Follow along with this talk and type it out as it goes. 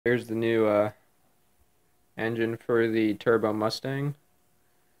Here's the new engine for the turbo Mustang.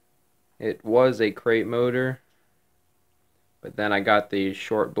 It was a crate motor, but then I got the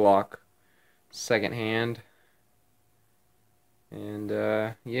short block secondhand. And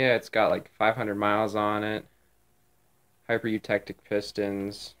yeah, it's got like 500 miles on it. Hyper-eutectic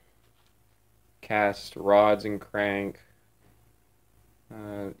pistons, cast rods and crank,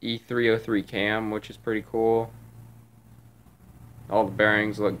 E303 cam, which is pretty cool. All the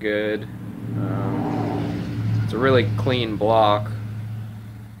bearings look good. It's a really clean block.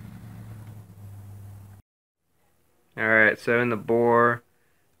 Alright, so in the bore,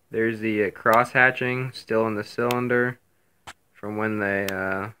 there's the cross hatching still in the cylinder from when they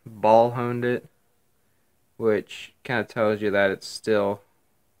ball honed it, which kind of tells you that it's still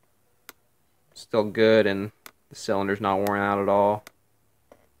good and the cylinder's not worn out at all.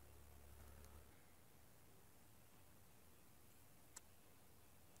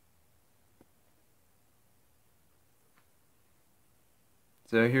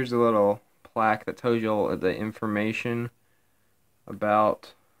 So here's a little plaque that tells you all the information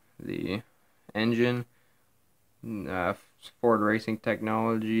about the engine. Ford Racing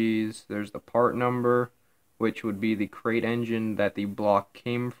Technologies. There's the part number, which would be the crate engine that the block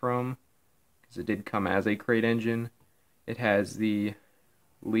came from, because it did come as a crate engine. It has the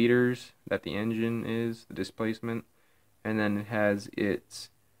liters that the engine is, the displacement, and then it has its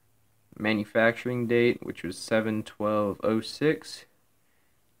manufacturing date, which was 7/12/06.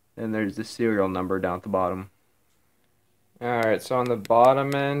 And there's the serial number down at the bottom. Alright, so on the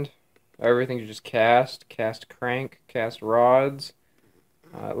bottom end, everything's just cast crank, cast rods.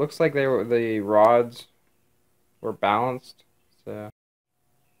 It looks like the rods were balanced. So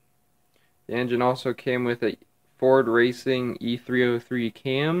the engine also came with a Ford Racing E303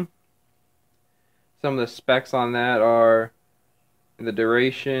 cam. Some of the specs on that are the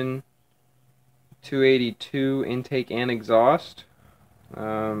duration, 282 intake and exhaust.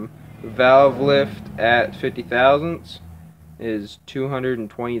 Valve lift at 50 thousandths is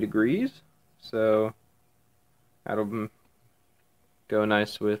 220 degrees, so that'll go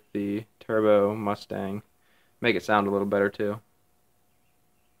nice with the turbo Mustang. Make it sound a little better too.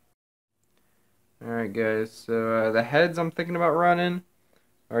 Alright guys, so the heads I'm thinking about running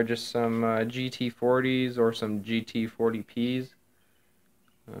are just some GT40s or some GT40Ps.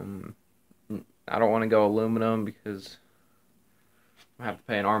 I don't want to go aluminum because I have to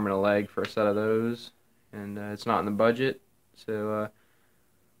pay an arm and a leg for a set of those, and it's not in the budget. So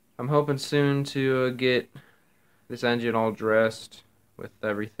I'm hoping soon to get this engine all dressed with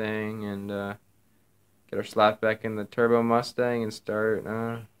everything and get her slapped back in the turbo Mustang and start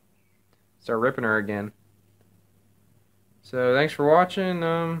ripping her again. So thanks for watching.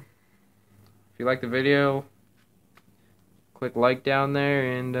 If you like the video, click like down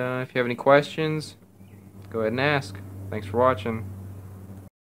there, and if you have any questions, go ahead and ask. Thanks for watching.